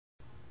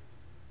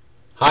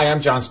Hi,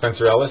 I'm John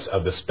Spencer Ellis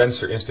of the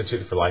Spencer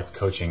Institute for Life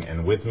Coaching,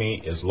 and with me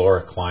is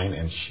Laura Klein,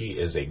 and she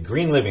is a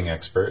green living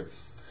expert.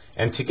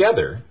 And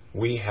together,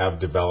 we have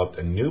developed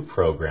a new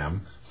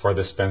program for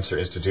the Spencer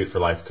Institute for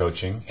Life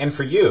Coaching, and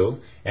for you,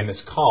 and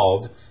it's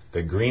called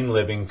the Green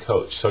Living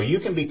Coach. So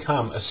you can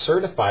become a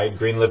certified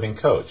green living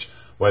coach,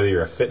 whether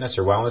you're a fitness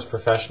or wellness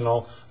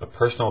professional, a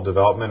personal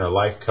development or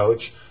life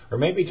coach, or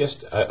maybe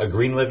just a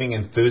green living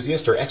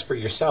enthusiast or expert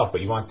yourself,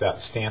 but you want that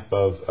stamp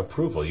of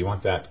approval, you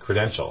want that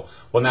credential.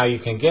 Well, now you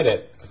can get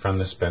it from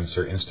the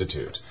Spencer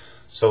Institute.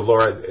 So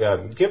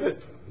Laura,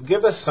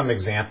 give us some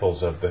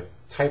examples of the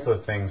type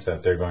of things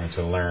that they're going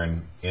to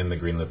learn in the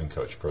Green Living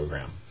Coach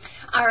program.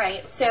 All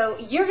right, so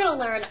you're going to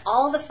learn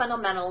all the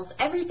fundamentals,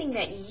 everything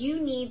that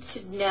you need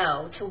to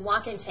know to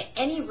walk into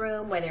any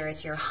room, whether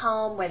it's your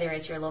home, whether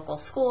it's your local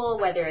school,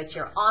 whether it's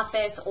your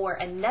office, or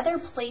another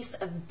place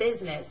of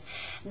business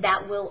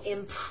that will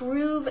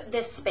improve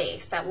the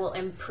space, that will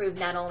improve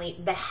not only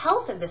the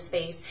health of the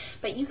space,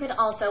 but you could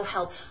also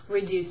help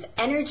reduce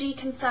energy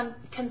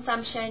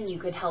consumption, you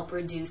could help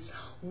reduce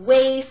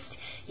waste.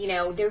 You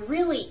know, there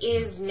really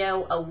is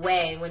no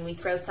away when we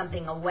throw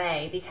something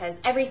away, because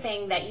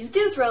everything that you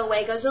do throw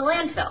away goes to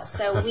landfill.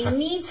 So we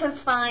need to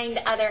find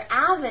other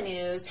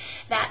avenues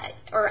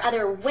or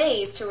other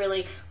ways to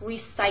really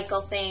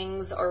recycle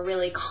things or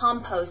really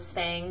compost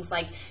things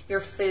like your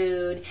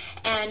food,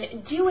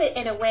 and do it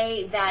in a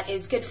way that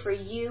is good for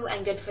you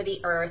and good for the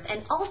earth,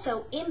 and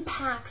also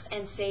impacts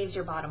and saves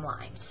your bottom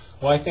line.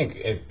 Well, I think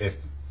if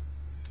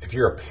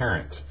you're a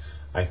parent,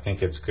 I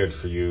think it's good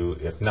for you,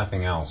 if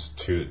nothing else,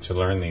 to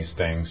learn these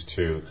things,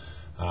 to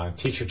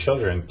teach your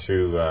children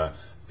to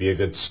be a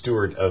good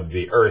steward of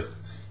the earth.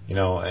 You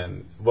know,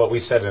 and what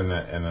we said in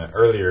an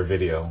earlier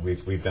video,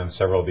 we've done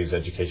several of these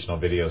educational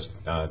videos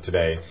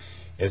today,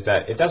 is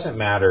that it doesn't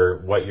matter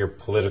what your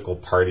political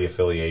party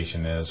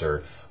affiliation is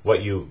or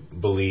what you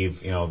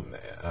believe, you know,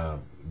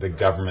 the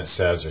government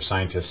says or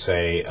scientists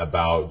say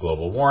about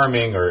global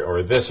warming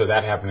or this or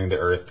that happening to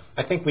Earth.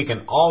 I think we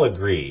can all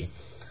agree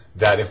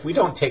that if we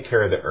don't take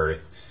care of the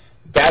earth,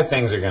 bad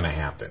things are going to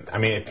happen. I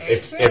mean,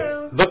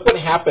 look what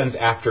happens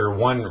after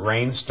one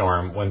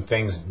rainstorm when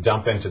things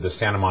dump into the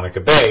Santa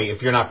Monica Bay.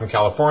 If you're not from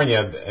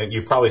California,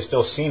 you've probably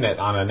still seen it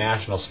on a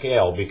national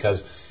scale,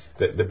 because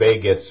the bay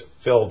gets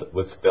filled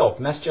with filth,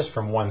 and that's just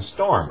from one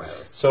storm.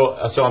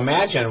 So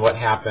imagine what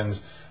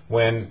happens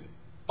when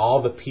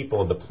all the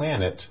people of the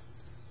planet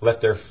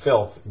let their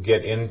filth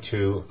get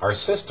into our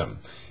system.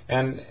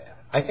 And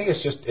I think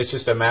it's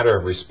just a matter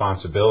of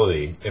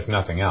responsibility, if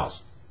nothing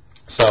else.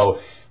 So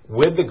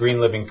with the Green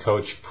Living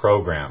Coach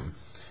program,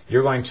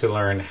 you're going to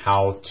learn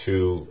how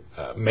to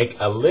make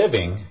a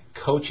living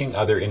coaching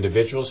other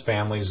individuals,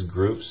 families,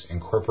 groups, and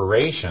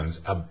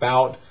corporations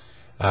about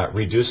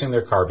reducing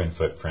their carbon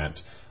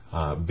footprint,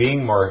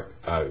 being more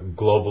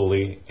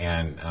globally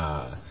and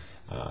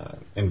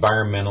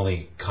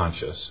environmentally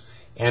conscious,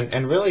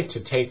 and really to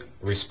take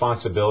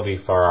responsibility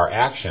for our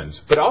actions.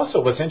 But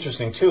also what's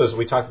interesting too, as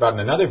we talked about in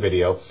another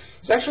video,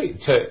 is actually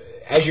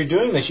as you're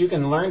doing this, you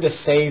can learn to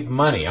save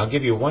money. I'll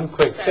give you one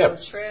quick tip.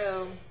 So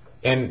true.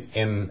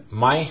 In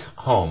my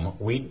home,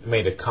 we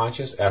made a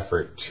conscious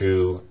effort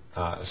to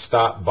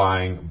stop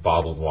buying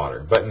bottled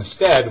water. But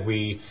instead,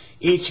 we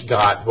each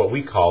got what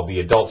we call the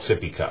adult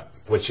sippy cup,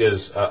 which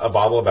is a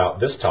bottle about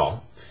this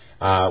tall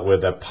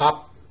with a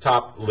pop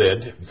top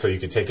lid, so you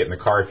can take it in the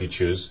car if you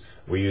choose.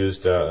 We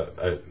used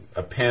a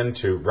pen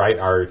to write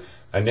our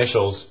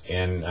initials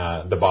in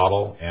the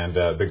bottle, and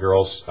the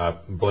girls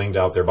blinged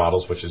out their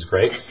bottles, which is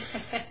great.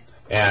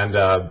 And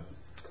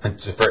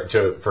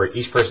for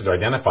each person to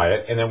identify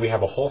it. And then we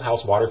have a whole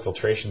house water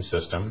filtration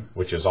system,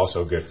 which is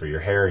also good for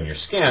your hair and your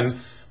skin,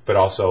 but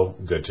also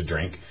good to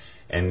drink.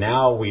 And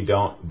now we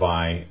don't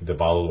buy the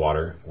bottled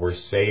water. We're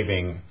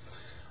saving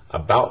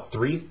about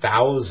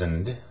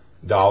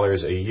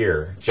 $3,000 a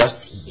year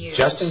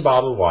just in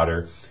bottled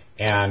water.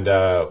 And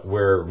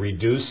we're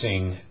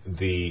reducing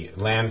the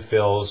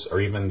landfills or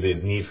even the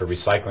need for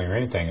recycling or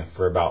anything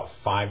for about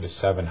 500 to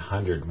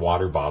 700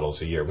 water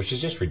bottles a year, which is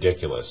just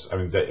ridiculous. I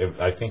mean,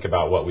 I think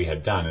about what we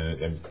had done,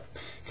 and it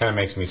kind of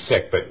makes me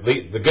sick. But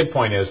the good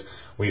point is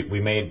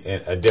we made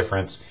a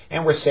difference,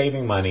 and we're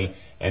saving money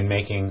and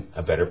making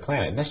a better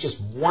planet. And that's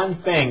just one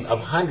thing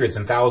of hundreds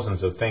and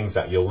thousands of things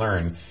that you'll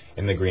learn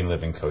in the Green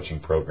Living Coaching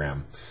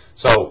Program.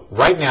 So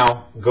right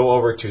now, go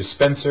over to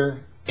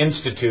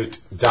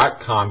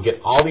SpencerInstitute.com, get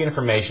all the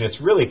information.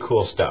 It's really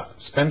cool stuff.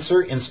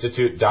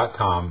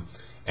 SpencerInstitute.com,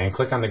 and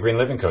click on the Green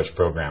Living Coach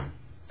program.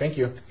 Thank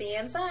you. See you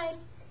inside.